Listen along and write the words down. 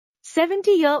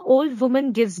70-year-old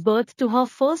woman gives birth to her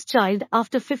first child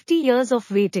after 50 years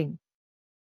of waiting.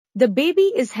 The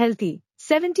baby is healthy.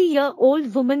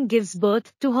 70-year-old woman gives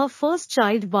birth to her first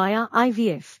child via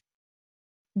IVF.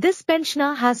 This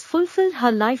pensioner has fulfilled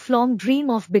her lifelong dream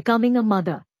of becoming a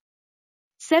mother.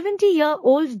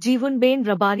 70-year-old Jivunben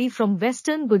Rabari from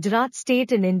western Gujarat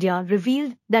state in India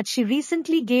revealed that she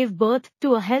recently gave birth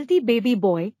to a healthy baby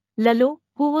boy, Lalo,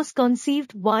 who was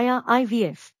conceived via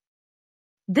IVF.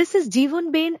 This is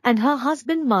Jivunben and her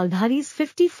husband Maldhari's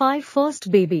 51st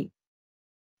baby.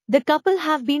 The couple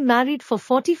have been married for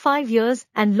 45 years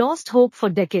and lost hope for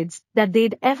decades that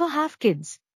they'd ever have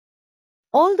kids.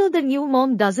 Although the new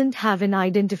mom doesn't have an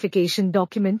identification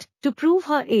document to prove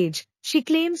her age, she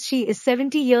claims she is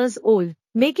 70 years old,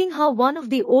 making her one of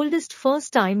the oldest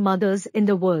first-time mothers in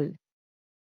the world.